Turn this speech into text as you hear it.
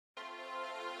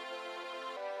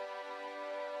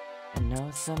I know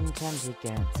sometimes you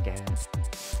get scared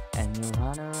and you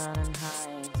wanna run and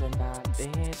hide and not be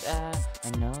there. I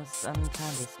know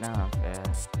sometimes it's not fair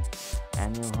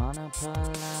and you wanna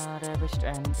pull out every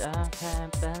strand of hair.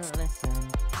 But listen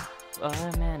for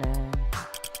a minute,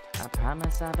 I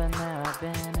promise I've been there, I've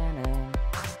been in it.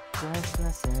 Just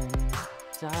listen,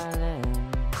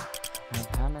 darling, I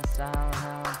promise I'll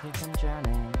help you from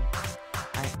drowning.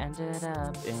 I ended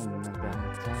up in the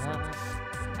bathtub,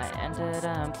 I ended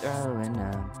up throwing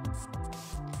up.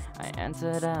 I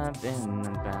ended up in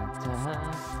the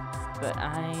bathtub, but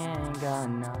I ain't got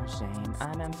no shame.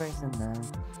 I'm embracing them,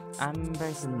 I'm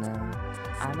embracing them,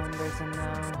 I'm embracing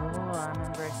them, ooh, I'm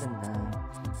embracing them,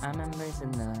 I'm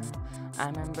embracing them,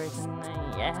 I'm embracing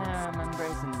them, yeah, I'm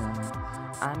embracing them,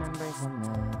 I'm embracing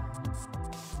them.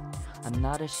 I'm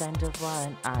not ashamed of what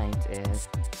I did,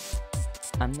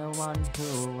 I'm the one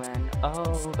who went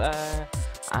over,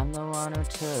 I'm the one who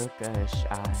took a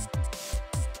shot,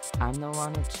 I'm the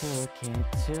one who took it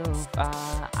too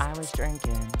far. I was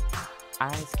drinking, I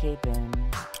was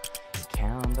keeping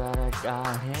count, but I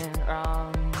got it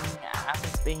wrong. I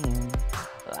was being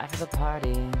life of the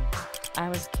party, I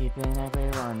was keeping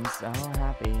everyone so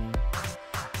happy.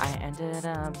 I ended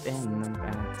up in the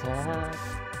bathtub,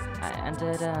 I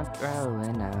ended up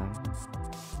throwing up.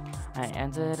 I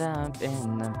ended up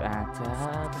in the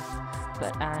bathtub,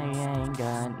 but I ain't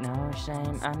got no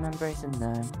shame. I'm embracing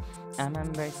them, I'm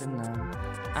embracing them,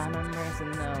 I'm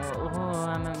embracing them, ooh,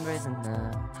 I'm embracing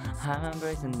them, I'm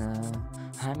embracing them,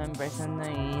 I'm embracing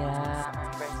them, yeah, I'm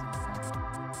embracing them.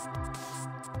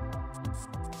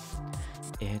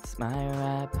 It's my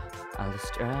rap, I'll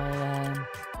destroy them,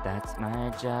 that's my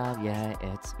job, yeah,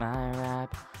 it's my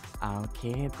rap. I'll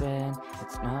keep it,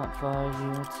 it's not for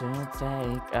you to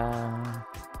take up.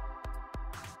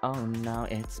 Oh no,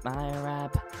 it's my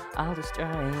rap, I'll destroy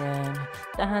it,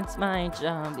 that's my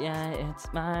job, yeah,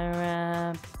 it's my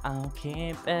rap. I'll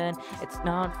keep it, it's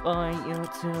not for you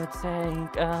to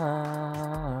take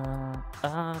up.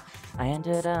 I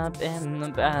ended up in the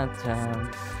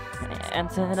bathtub, I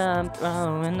ended up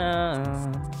throwing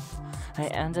up. I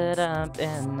ended up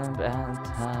in the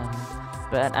bathtub,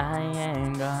 but I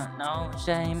ain't got no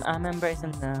shame. I'm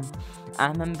embracing them,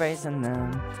 I'm embracing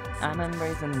them, I'm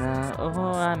embracing them,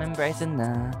 ooh, I'm embracing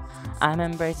them, I'm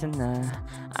embracing them,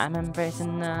 I'm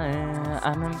embracing them,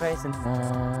 I'm embracing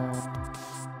them.